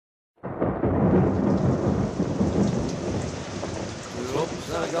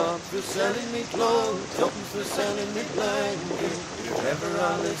Ups I got for selling me clothes, ups for selling me blanket. If ever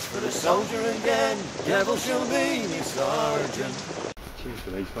I list for the soldier again, devil show me me sergeant. Cheers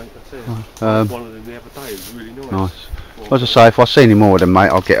for these, mate. That's it. One of them the other day. It was really nice. Nice. As I say, if I see any more of them, mate,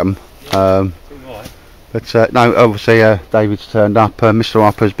 I'll get them. But no, obviously David's turned up. Mr.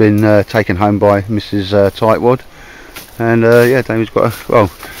 Harper's been taken home by Mrs. Tightwad, and yeah, David's got a, well,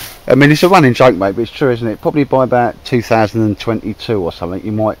 I mean, it's a running joke, mate, but it's true, isn't it? Probably by about 2022 or something,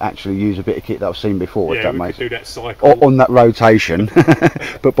 you might actually use a bit of kit that I've seen before. Yeah, that, we mate. could do that cycle on that rotation.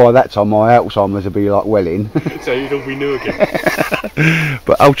 But by that time, my Alzheimer's will be like well in. so you'll be new again.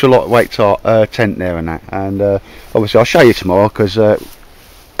 But ultra lightweight tent there and that, and obviously I'll show you tomorrow because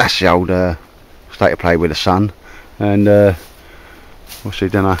that's the old state of play with the sun, and obviously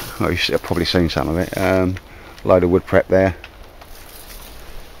then well, you've probably seen some of it. Load of wood prep there,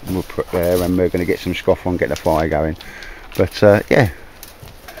 and we're going to get some scoff on, get the fire going. But yeah,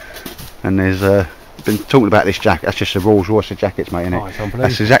 and there's been talking about this jacket. That's just a Rolls Royce jackets, mate, isn't it? Oh,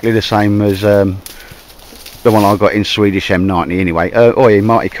 that's exactly the same as the one I got in Swedish M90 anyway.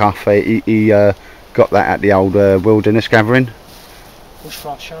 Marty Cuff, he got that at the old Wilderness Gathering.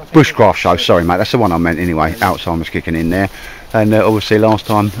 Bushcraft show, sorry mate, that's the one I meant anyway. Alzheimer's kicking in there. And obviously last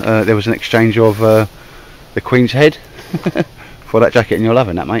time there was an exchange of the Queen's Head for that jacket, and you're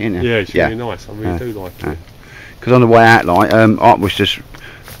loving that, mate, isn't you? Yeah, it's really nice. I really do like it. Because on the way out, like, Art was just,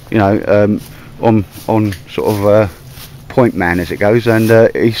 you know, on sort of point man as it goes, and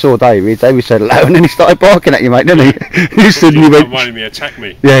he saw David said hello, and then he started barking at you, mate, didn't he? He suddenly went, wanted me to attack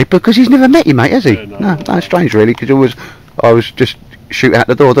me. Yeah, because he's never met you, mate, has he? Yeah, no, that's strange really, because I was just shoot out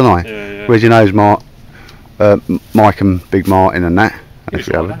the door, didn't I? Yeah. Whereas, you know, Mike and Big Martin and that.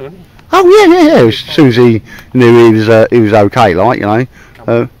 Oh yeah. As soon as he knew he was okay, like, you know.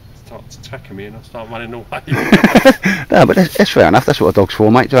 Starts attacking me and I start running away. No, but that's fair enough. That's what a dog's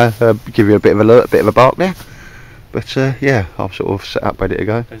for, mate. To give you a bit of alert, a bit of a bark there. But yeah, I've sort of set up ready to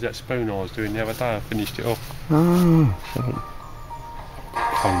go. There's that spoon I was doing the other day. I finished it off. Oh,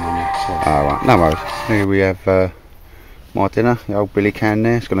 alright, no worries. Here we have my dinner, the old billy can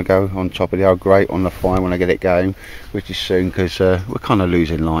there. It's going to go on top of the old grate on the fire when I get it going, which is soon, because we're kind of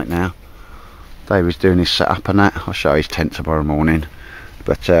losing light now. David's doing his setup and that. I'll show his tent tomorrow morning.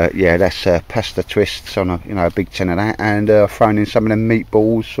 But yeah, that's pasta twists on a big tin of that, and I've thrown in some of them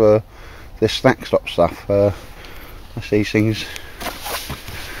meatballs for the snack stop stuff. That's these things.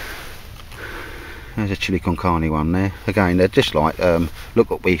 There's a chili con carne one there. Again, they're just like look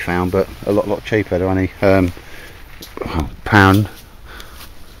what we found, but a lot cheaper. They're only £1.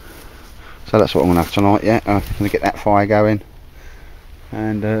 So that's what I'm gonna have tonight. Yeah, I'm gonna get that fire going,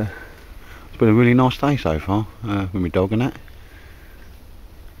 and it's been a really nice day so far with my dog and that.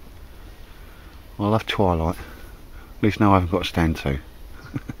 I love twilight. At least now I haven't got to stand to.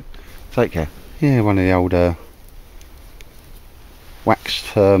 Take care. Yeah, one of the old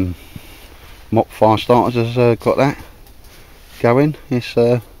waxed mop fire starters has got that going. It's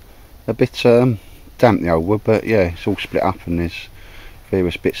a bit damp, the old wood, but yeah, it's all split up and there's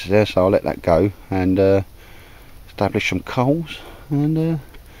various bits there, so I'll let that go and establish some coals and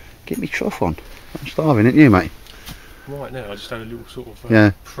get me trough on. I'm starving, ain't you, mate? Right now I just had a little sort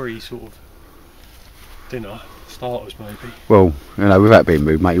of pre sort of dinner, starters maybe. Well, you know, without being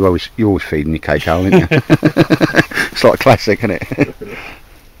rude, mate, you're always feeding your cake, aren't you? It's like classic, isn't it?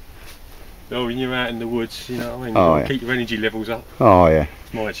 Oh, when you're out in the woods, you know what I mean? Oh, yeah. Keep your energy levels up. Oh yeah.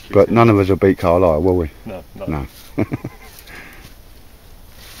 It's my excuse. But none of us will beat Carlisle, will we? No.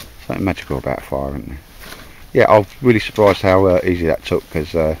 Something magical about fire, isn't there? Yeah, I was really surprised how easy that took,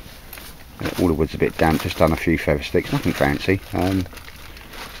 because all the wood's a bit damp. Just done a few feather sticks, nothing fancy. And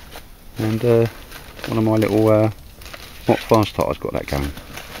one of my little mop fire starters got that going.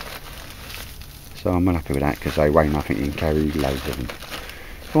 So I'm happy with that, because they weigh nothing. You can carry loads of them.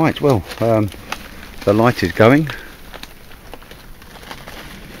 Right, well, the light is going.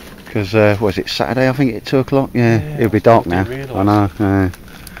 Because, was it Saturday, I think, at 2 o'clock? Yeah, it'll be dark now. I know.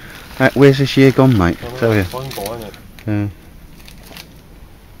 Where's this year gone, mate? Tell you.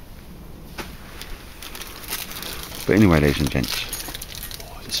 But anyway, ladies and gents.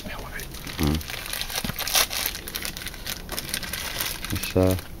 Oh, the smell of it. It's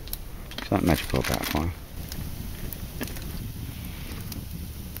something magical about fire.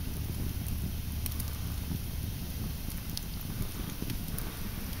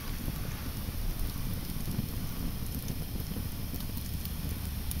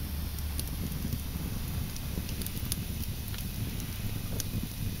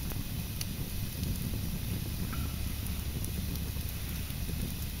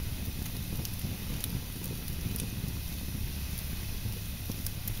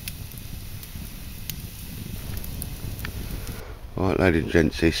 ladies and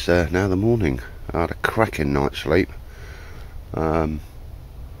gents, it's now the morning. I had a cracking night's sleep. Old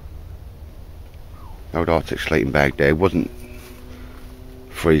Arctic sleeping bag there. It wasn't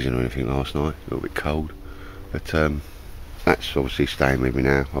freezing or anything last night, a little bit cold, but that's obviously staying with me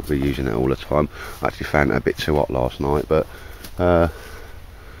now. I'll be using it all the time. I actually found it a bit too hot last night, but yeah,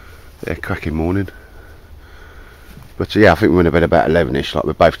 cracking morning. But yeah, I think we went to bed about 11ish, like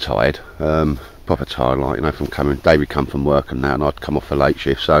we're both tired, proper tired, like, you know, from coming. David come from work and that, and I'd come off a late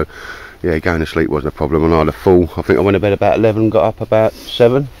shift, so yeah, going to sleep wasn't a problem. And I had a full, I think I went to bed about 11 and got up about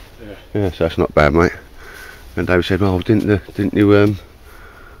 7. Yeah, so that's not bad, mate. And David said, well, didn't you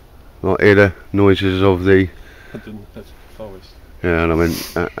like hear the noises of the... I didn't, that's the forest. Yeah, and I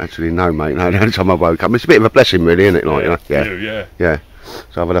went, actually no, mate, no, the only time I woke up. It's a bit of a blessing, really, isn't it? Like, yeah, you know? yeah.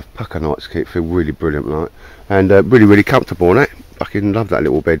 So I've had a pucker night to feel really brilliant, like, and really, really comfortable, and I fucking love that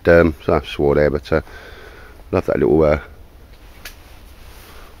little bed. So I swore there, but love that little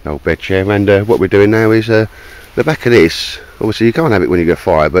old bed chair. And what we're doing now is the back of this. Obviously, you can't have it when you go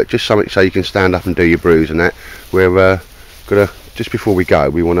fire, but just something so you can stand up and do your brews and that. We're gonna, just before we go,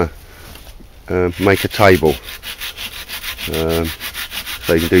 we want to make a table.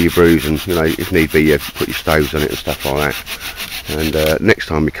 So you can do your brews, and, you know, if need be, you put your stoves on it and stuff like that. And next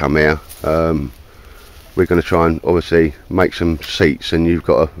time we come here, we're going to try and obviously make some seats, and you've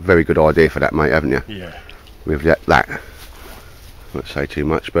got a very good idea for that, mate, haven't you? Yeah. With that, I won't say too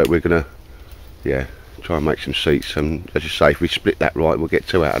much, but we're going to, yeah, try and make some seats. And as you say, if we split that right, we'll get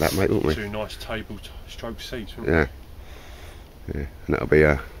 2 out of that, mate, won't we? 2 nice table stroke seats, won't yeah. We? Yeah, and that'll be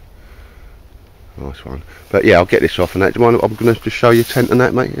a nice one. But yeah, I'll get this off and that. Do you mind? I'm going to just show you tent and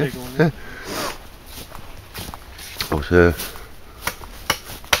that, mate. Yeah. Yeah. I was,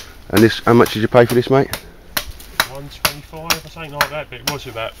 and this, how much did you pay for this, mate? 125 or something like that, but it was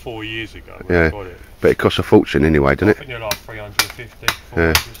about 4 years ago when yeah, I got it. But it costs a fortune anyway, doesn't it? I think they're like 350,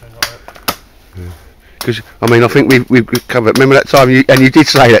 400, something like that. Because, I mean, I think we've covered, remember that time, you did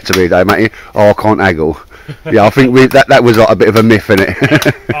say that to me though, mate, oh, I can't haggle. Yeah, I think that was like a bit of a myth, innit?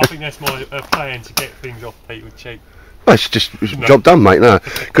 I think that's my plan, to get things off people cheap. Well, it's just job done, mate, no.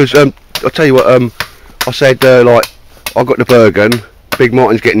 Because, I'll tell you what, I said, like, I got the Bergen, Big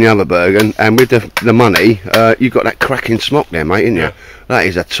Martin's getting the other Bergen, and with the money, you got that cracking smock there, mate, ain't you? Yeah. That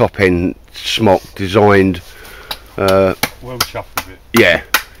is a top-end smock designed. Well chuffed with it. Yeah,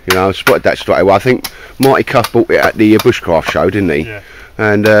 you know, I spotted that straight away. I think Marty Cuff bought it at the Bushcraft show, didn't he? Yeah.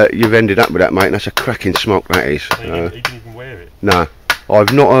 And you've ended up with that, mate. And that's a cracking smock, that is. He didn't even wear it. No,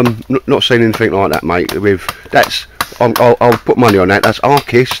 I've not seen anything like that, mate. With that's, I'll put money on that. That's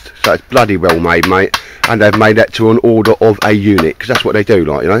Archist, so it's bloody well made, mate. And they've made that to an order of a unit, because that's what they do,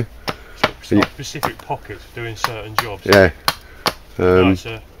 like, you know. It's like specific pockets for doing certain jobs. Yeah.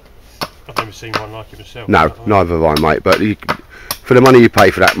 I've never seen one like it myself. No, neither have I, mate. But for the money you pay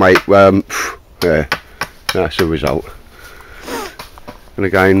for that, mate, yeah, that's the result. And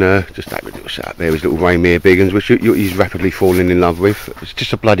again, just that little setup there, his little Rainier Biggins, which he's rapidly falling in love with. It's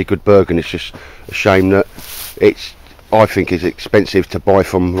just a bloody good Bergen. It's just a shame that I think it's expensive to buy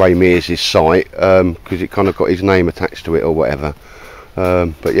from Rainier's site, because it kind of got his name attached to it or whatever.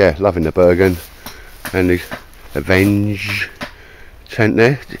 But yeah, loving the Bergen and the Avenge tent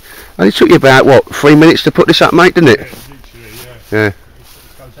there. And it took you about, what, 3 minutes to put this up, mate, didn't it? Yeah, literally, Yeah. It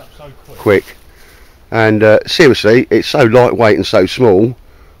goes up so Quick. And seriously, it's so lightweight and so small.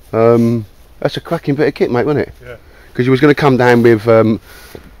 That's a cracking bit of kit, mate, wasn't it? Yeah. Because you was going to come down with... I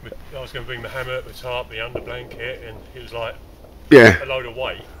was going to bring the hammer at the top, the under blanket, and it was like yeah. a load of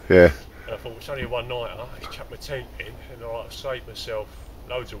weight. Yeah. And I thought, it's only a one-nighter, I chuck my tent in, and I saved myself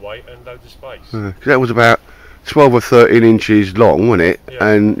loads of weight and loads of space. Because that was about 12 or 13 inches long, wasn't it? Yeah.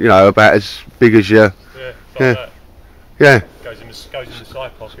 And, you know, about as big as your... Yeah, like Yeah. that. Yeah. Goes in the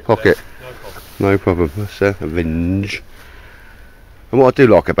side pocket. Pocket. There. No problem. No problem. That's Avenge. And what I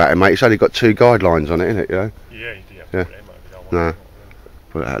do like about it, mate, it's only got 2 guidelines on it, isn't it, you know? Yeah, you do have to Yeah. put them over, don't No. worry.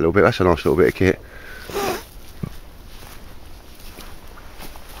 Put that a little bit, that's a nice little bit of kit.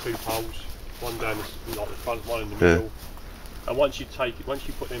 2 poles, one down like the front, one in the Yeah. middle. And once you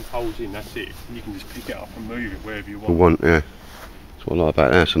put them poles in, that's it. You can just pick it up and move it wherever you For want. yeah. That's what I like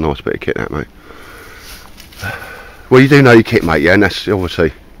about that. It's a nice bit of kit, that, mate. Well, you do know your kit, mate, yeah, and that's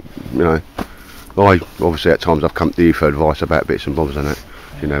obviously, you know, obviously at times I've come to you for advice about bits and bobs and that,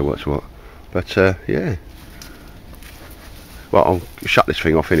 you know what's what. But yeah. Well, I'll shut this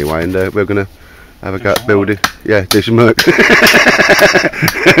thing off anyway, and we're going to have a go at building. Yeah, do some work.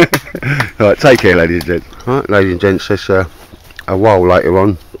 Right, take care, ladies and gents. Right, ladies and gents, it's a while later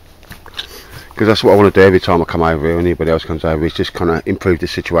on, because that's what I want to do every time I come over here, or anybody else comes over, is just kind of improve the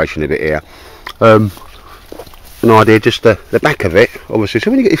situation a bit here. an idea, just the back of it, obviously.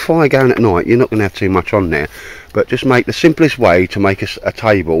 So when you get your fire going at night, you're not going to have too much on there, but just make the simplest way to make a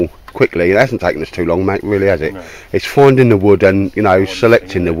table quickly. It hasn't taken us too long, mate, really, has it? No. It's finding the wood and, you know,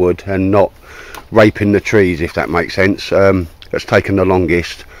 selecting the wood and not raping the trees, if that makes sense. That's taken the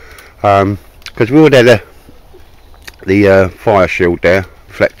longest, because we already had the fire shield there,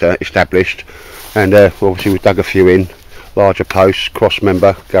 reflector established, and obviously we dug a few in, larger posts, cross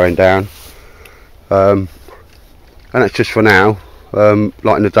member going down, and that's just for now.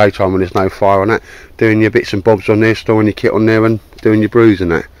 Like in the daytime when there's no fire on that, doing your bits and bobs on there, storing your kit on there and doing your brews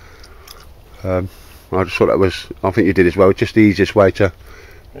and that. I just thought that was, I think you did as well, just the easiest way to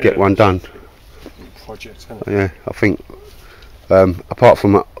get one done. Project, isn't it? Yeah, I think apart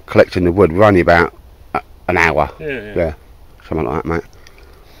from collecting the wood, we're only about an hour. Yeah. Something like that, mate.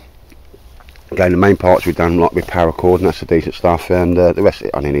 Again, the main parts we've done like with paracord, and that's the decent stuff, and the rest of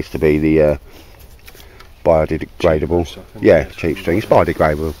it only needs to be the biodegradable. Cheap string. It's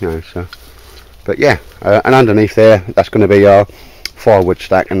biodegradable, you know. So, but yeah, and underneath there, that's going to be our firewood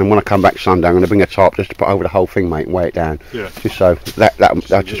stack. And then when I come back Sunday, I'm going to bring a tarp just to put over the whole thing, mate, and weigh it down. Yeah. Just so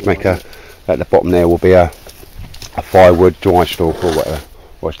that'll just make at the bottom there will be a firewood dry stalk or whatever,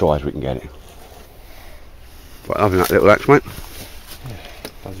 or as dry as we can get it. But other than that little axe, mate.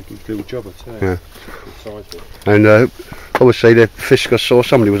 Does a good little job, I tell you. Yeah. Good size, and obviously the Fiscus saw,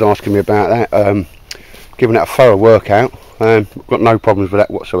 somebody was asking me about that, giving it a thorough workout. Got no problems with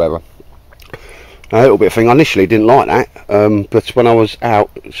that whatsoever. A little bit of thing, I initially didn't like that, but when I was out,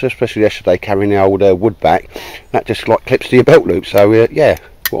 especially yesterday, carrying the old wood back, that just like clips to your belt loop. So yeah,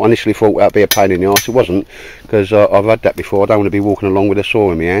 what I initially thought that'd be a pain in the arse, it wasn't, because I've had that before. I don't want to be walking along with a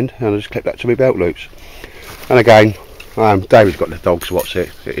saw in my hand, and I just clip that to my belt loops. And again, David's got the dog's what's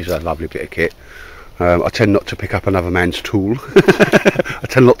it. It is a lovely bit of kit. I tend not to pick up another man's tool.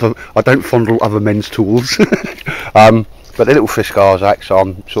 I don't fondle other men's tools. But the little Fiskars axe,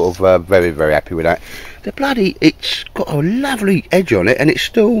 I'm sort of very, very happy with that. It's got a lovely edge on it, and it's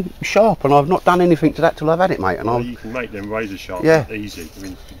still sharp, and I've not done anything to that till I've had it, mate. And you can make them razor sharp, easy. I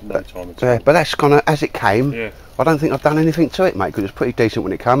mean, no time at all. Yeah, but that's kind of as it came. Yeah. I don't think I've done anything to it, mate, because it's pretty decent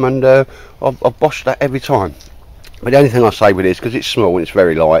when it came, and I've boshed that every time. But the only thing I say with it is, because it's small and it's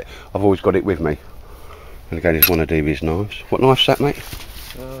very light, I've always got it with me. And again, it's one of Davey's knives. What knife's that, mate?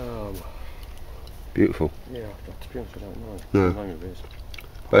 Beautiful. Yeah, to be honest, I don't know. No. The name of it is.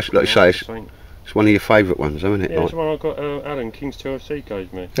 But like you say, it's one of your favourite ones, isn't it? Yeah, it's one I got Alan King's TLC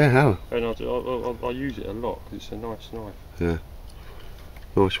gave me. Yeah, how? And I use it a lot because it's a nice knife. Yeah.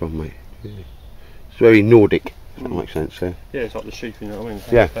 Nice one, mate. Yeah. It's very Nordic, if that makes sense, yeah. Yeah, it's like the sheath, you know what I mean?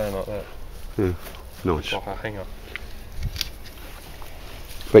 Yeah. Down like that. Yeah. Nice. It's like a hanger.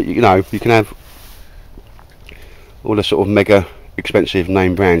 But you know, you can have all the sort of mega expensive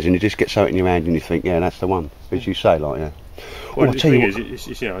name brands, and you just get something in your hand and you think, yeah, that's the one, as you say, like, yeah. Well, the thing is,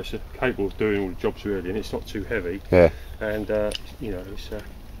 it's you know, it's capable of doing all the jobs really, and it's not too heavy. Yeah. And you know, it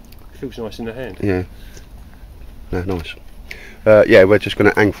feels nice in the hand. Yeah. No, nice. Yeah, we're just going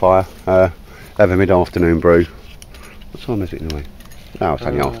to hang fire, have a mid-afternoon brew. What time is it anyway? No,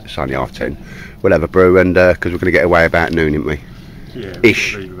 it's only half 10. We'll have a brew, and because we're going to get away about noon, aren't we? Yeah.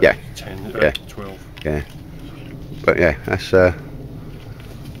 Ish. Yeah. 10, 12. Yeah. But yeah, that's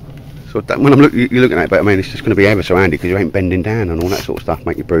so that, when you're looking at it, but I mean, it's just going to be ever so handy because you ain't bending down and all that sort of stuff.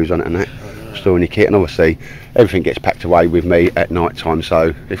 Make your brews on it and that, storing your kit, and obviously everything gets packed away with me at night time.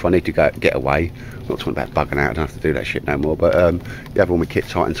 So if I need to get away, I'm not talking about bugging out. I don't have to do that shit no more. But you have all my kit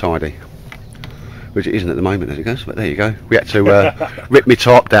tight and tidy, which it isn't at the moment as it goes. But there you go. We had to rip my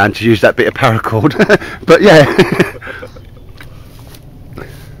tarp down to use that bit of paracord. But yeah,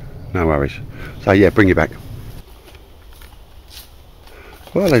 no worries. So yeah, bring you back.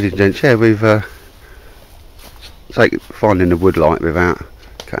 Well, ladies and gents, yeah, we've finding the wood light without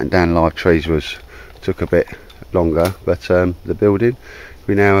cutting down live trees took a bit longer, but the building,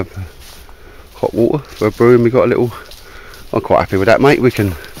 we now have hot water for a brew, and we've got a little. I'm quite happy with that, mate. We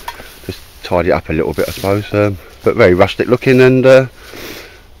can just tidy it up a little bit, I suppose, but very rustic looking, and about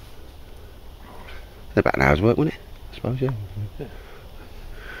an hour's work, wasn't it? I suppose, yeah.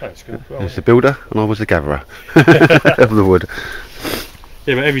 That's good. Well, there's the builder, and I was the gatherer of the wood.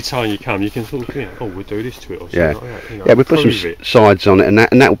 Yeah, but every time you come, you can sort of, you know, we'll do this to it or something like that. You know, yeah, we put some sides on it, and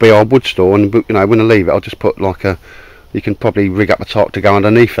that will be our wood store. And you know, when I leave it, I'll just put like you can probably rig up a tarp to go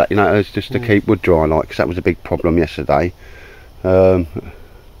underneath that. You know, it's just to keep wood dry, like, because that was a big problem yesterday. If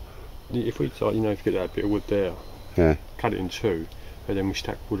we, you know, if you get that bit of wood there, cut it in two, and then we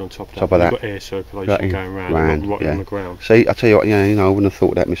stack wood on top of that. You've got air circulation going around, right on the ground. See, I tell you what, you know, I wouldn't have thought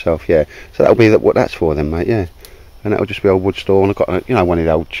of that myself. Yeah, so that'll be what that's for then, mate. Yeah. And that'll just be our wood store, and I've got, you know, one of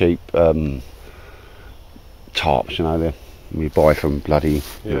the old cheap tarps, you know, you buy from bloody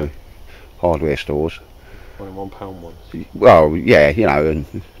you know, hardware stores. £1 ones. Well, yeah, you know, and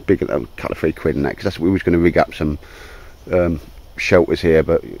big, a couple of £3 and that, because that's what we was going to rig up some shelters here,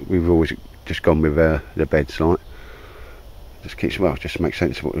 but we've always just gone with the beds, like. Just keeps, well, just makes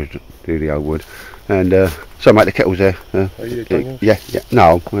sense what we do the old wood. And so mate, the kettle's there. Yeah,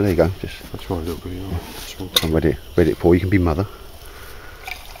 no, well there you go. Just that's right, a little bit. I'm ready for you can be mother.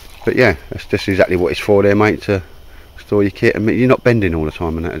 But yeah, that's just exactly what it's for there, mate, to store your kit. I mean, you're not bending all the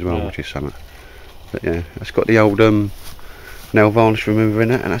time and that as well, which is something. But yeah, it's got the old nail varnish remover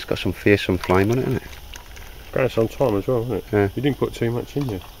in it, and that's got some fearsome flame on it, isn't it? Going some time as well, isn't it? Yeah. You didn't put too much in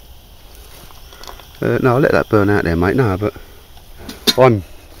there. No, I'll let that burn out there, mate. No, but I'm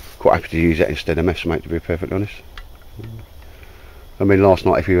quite happy to use that instead of mess, mate, to be perfectly honest. I mean, last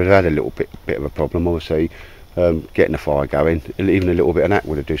night if we would have had a little bit of a problem, obviously, getting the fire going, even a little bit of that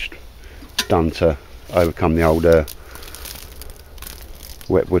would have just done to overcome the old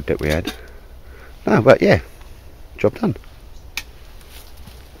wet wood that we had. No, but yeah, job done.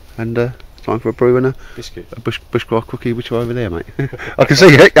 And time for a brew and a biscuit, a bushcraft cookie, which are over there, mate. I can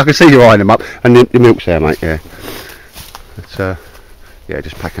see you eyeing them up, and the milk's there, mate. Yeah. It's yeah,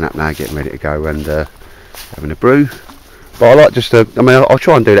 just packing up now, getting ready to go, and having a brew. But I like just I mean, I'll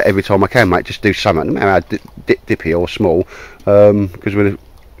try and do that every time I can, mate. Just do something, no matter how dippy or small, because we're gonna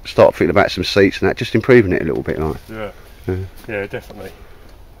start thinking about some seats and that, just improving it a little bit, like. Yeah, definitely.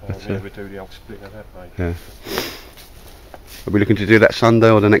 Never do the old split of that, mate. Yeah. Are we looking to do that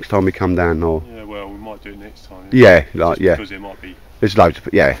Sunday or the next time we come down, or? Yeah, well, we might do it next time. Yeah, like yeah. Because there might be. There's loads of,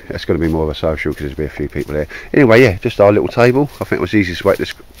 yeah, it's going to be more of a social because there's be a few people there. Anyway, yeah, just our little table. I think it was the easiest way to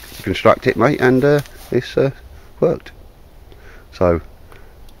construct it, mate, and it's worked. So.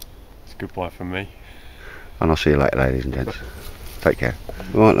 It's goodbye from me. And I'll see you later, ladies and gents. Take care.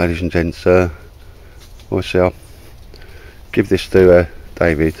 Right, ladies and gents. Obviously, I'll give this to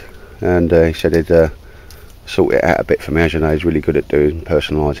David, and he said he'd sort it out a bit for me. As you know, he's really good at doing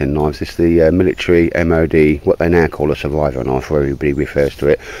personalising knives. This is the military MOD, what they now call a survivor knife, where everybody refers to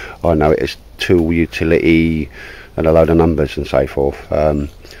it. I know it as tool, utility, and a load of numbers and so forth.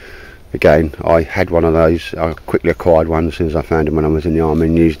 Again, I had one of those. I quickly acquired one as soon as I found them when I was in the army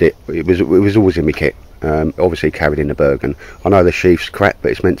and used it. It was always in my kit. Obviously carried in the Bergen. I know the sheath's crap,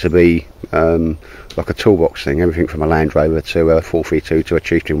 but it's meant to be like a toolbox thing. Everything from a Land Rover to a 432 to a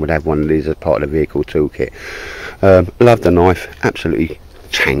Chieftain would have one of these as part of the vehicle toolkit. Love the knife, absolutely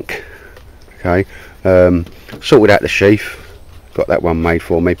tank. Okay, sorted out the sheath, got that one made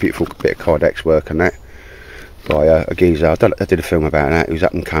for me. Beautiful bit of Kydex work and that by a geezer. I did a film about that. He was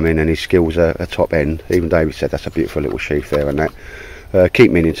up and coming, and his skills are top end. Even David said that's a beautiful little sheath there and that.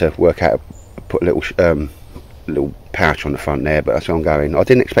 Keep meaning to work out. Put a little pouch on the front there, but that's ongoing. I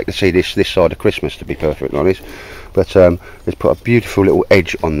didn't expect to see this side of Christmas, to be perfectly honest, but let's put a beautiful little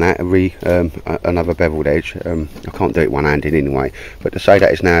edge on that, another beveled edge. I can't do it one-handed anyway, but to say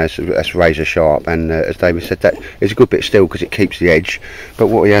that is now that's razor sharp, and as David said, that is a good bit still because it keeps the edge. But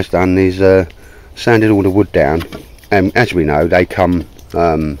what he has done is sanded all the wood down, and as we know, they come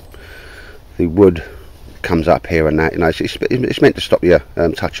the wood comes up here and that, you know, it's meant to stop you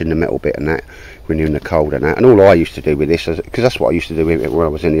touching the metal bit and that when you're in the cold and that. And all I used to do with this, because that's what I used to do with it when I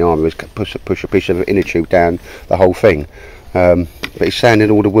was in the army, was push a piece of inner tube down the whole thing. But he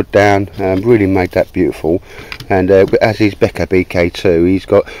sanded all the wood down, really made that beautiful. And as his Becker BK2, he's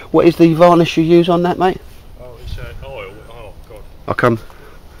got, what is the varnish you use on that, mate? Oh, it's oil. Oh god, I can't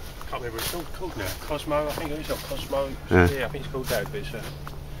remember what it's called now. Cosmo, I think it is. Cosmo. Yeah, I think it's called that, but it's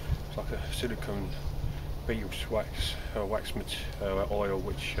like a silicone beetle's wax oil,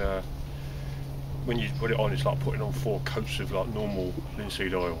 which when you put it on, it's like putting on 4 coats of like normal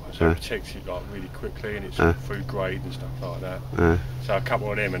linseed oil, so it protects it like really quickly, and it's food grade and stuff like that. So a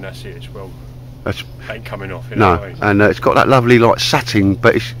couple of them, and that's it. It's well, that ain't coming off. You know what I mean? And it's got that lovely like satin,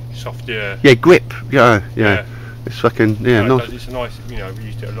 but it's soft, yeah, grip, yeah. It's fucking nice. It's a nice, you know, we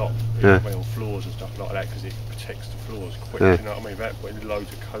used it a lot on floors and stuff like that because it protects the floors quick. You know what I mean? Without putting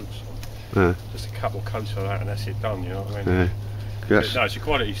loads of coats on. Just a couple of coats of that and that's it done, you know what I mean? No, it's a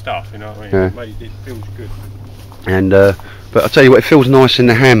quality stuff, you know what I mean? It feels good. And but I'll tell you what, it feels nice in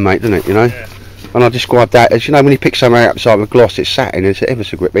the hand, mate, doesn't it, you know? Yeah. And I described that as, you know, when you pick something out outside with gloss, it's satin, it's ever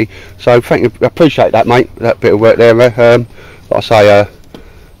so grippy. So thank you, I appreciate that, mate, that bit of work there. Like I say,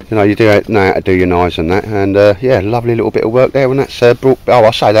 you know, you do know how to do your knives and that, and yeah, lovely little bit of work there, and that's brought,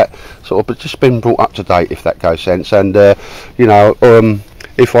 I say that, sort of, but just been brought up to date, if that goes sense. And you know,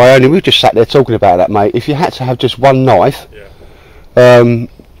 if we just sat there talking about that, mate, if you had to have just one knife,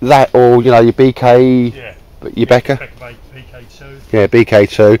 that or, you know, your BK, your Becker. BK BK2. Yeah,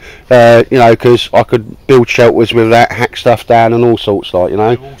 BK2. You know, because I could build shelters with that, hack stuff down and all sorts, like, you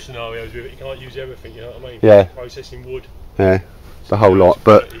know. All scenarios with it, you can't use everything, you know what I mean? Yeah. Processing wood. Yeah, the whole lot,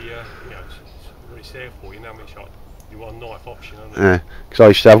 but... you know, it's what it's there for, you know, it's like your one knife option, isn't it? Yeah, because I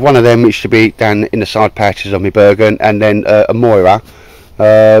used to have one of them which used to be down in the side patches of my Bergen, and then a Moira,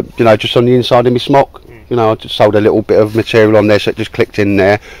 you know, just on the inside of my smock. You know, I just sold a little bit of material on there, so it just clicked in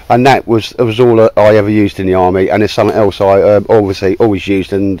there, and that was all I ever used in the army. And there's something else I obviously always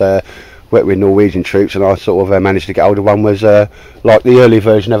used, and worked with Norwegian troops, and I sort of managed to get hold of one, was like the early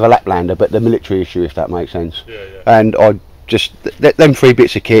version of a Laplander, but the military issue, if that makes sense. Yeah, yeah. And I just them 3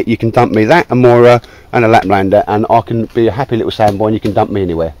 bits of kit, you can dump me that, a Moira and a Laplander, and I can be a happy little sandboy, and you can dump me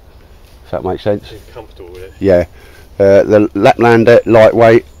anywhere, if that makes sense. You're comfortable with it. Yeah, the Laplander,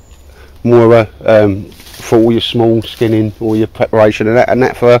 lightweight, Moira, for all your small skinning, all your preparation, and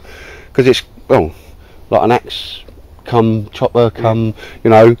that for, because it's, well, like an axe come chopper come, you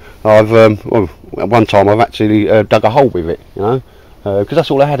know. I've well, at one time I've actually dug a hole with it, you know, because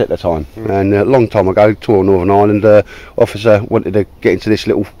that's all I had at the time. And a long time ago, tour Northern Ireland, officer wanted to get into this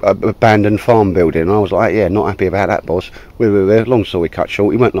little abandoned farm building, and I was like, yeah, not happy about that, boss. Long story cut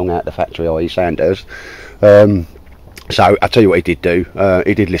short, he went long out of the factory, i.e. Sandhurst. So I tell you what he did do,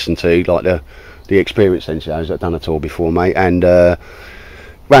 he did listen to like the experienced NCOs that had done a tour before me, and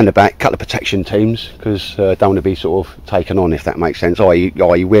round the back, couple of protection teams, because don't want to be sort of taken on, if that makes sense.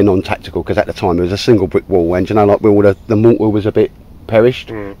 I.e. win on tactical, because at the time it was a single brick wall, and you know, like where all the mortar was a bit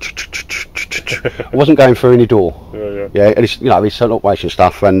perished. I wasn't going through any door. Yeah, and it's, you know, it's operation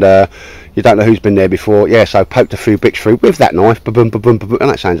stuff, and you don't know who's been there before. Yeah, so poked a few bricks through with that knife, ba-boom, ba-boom, ba-boom, and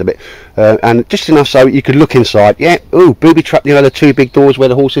that sounds a bit, and just enough so you could look inside. Yeah, ooh, booby trap. You know, the 2 big doors where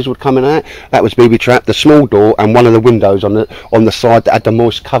the horses would come in and out. That was booby trap. The small door and one of the windows on the side that had the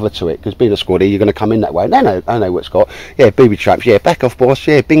moist cover to it, because being a squaddy, you're going to come in that way. No, I know what it's got. Yeah, booby traps. Yeah, back off, boss.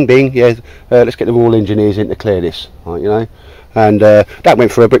 Yeah, bing, bing. Yeah, let's get the Royal Engineers in to clear this. Right, you know. And that went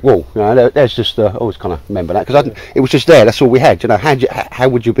through a brick wall. You know, there's just I always kind of remember that, because it was just there. That's all we had. You know, how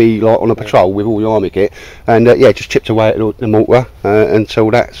would you be like on a patrol with all your army kit? And yeah, just chipped away at the mortar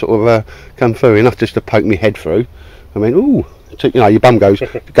until that sort of come through, enough just to poke me head through. I mean, ooh, you know, your bum goes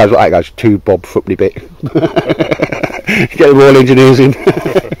like that. Goes 2 bob footly bit. Get the Royal Engineers in.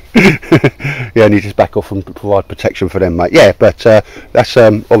 Yeah, and you just back off and provide protection for them, mate. Yeah, but that's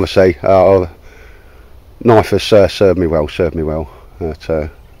obviously. Knife has served me well, but,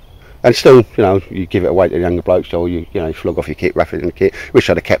 and still, you know, you give it away to the younger blokes, or you know, flog off your kit, rough it in the kit. Wish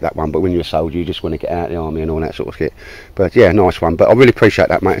I'd have kept that one, but when you're a soldier, you just want to get out of the army and all that sort of kit. But yeah, nice one. But I really appreciate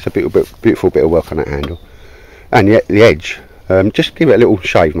that, mate. It's a beautiful bit of work on that handle, and yet the edge. Just give it a little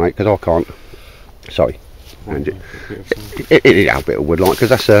shave, mate, because I can't. Sorry, and it is a bit of wood, like, because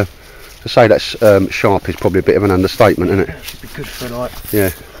that's to say that's sharp is probably a bit of an understatement, isn't it? Should be good for like. Yeah.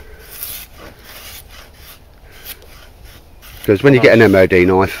 Because when you get an MOD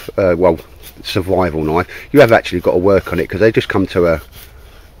knife, well, survival knife, you have actually got to work on it, because they just come to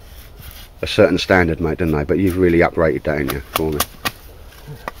a certain standard, mate, don't they? But you've really uprated that, ain't you, for me?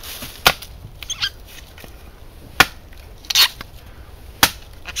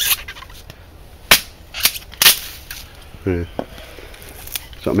 Yeah.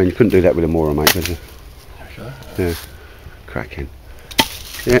 So I mean, you couldn't do that with a Moira, mate, could you? Okay. Yeah, cracking.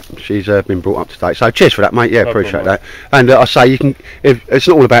 Yeah, she's been brought up to date. So cheers for that, mate. Yeah, no appreciate problem, that. And I say, you can, if it's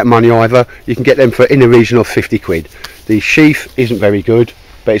not all about money either, you can get them for in the region of 50 quid. The sheath isn't very good,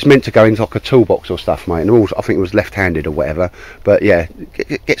 but it's meant to go into like a toolbox or stuff, mate. And also, I think it was left-handed or whatever. But yeah,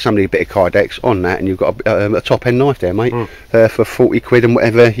 get somebody a bit of Kydex on that, and you've got a top-end knife there, mate. For 40 quid and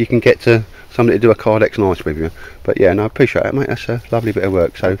whatever, you can get to somebody to do a Kydex knife with you. But yeah, no, I appreciate that, mate. That's a lovely bit of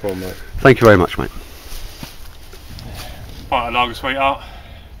work. So, no problem, mate. Thank you very much, mate. Quite a lager, sweetheart.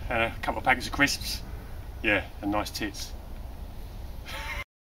 And a couple of packets of crisps. Yeah, and nice tits.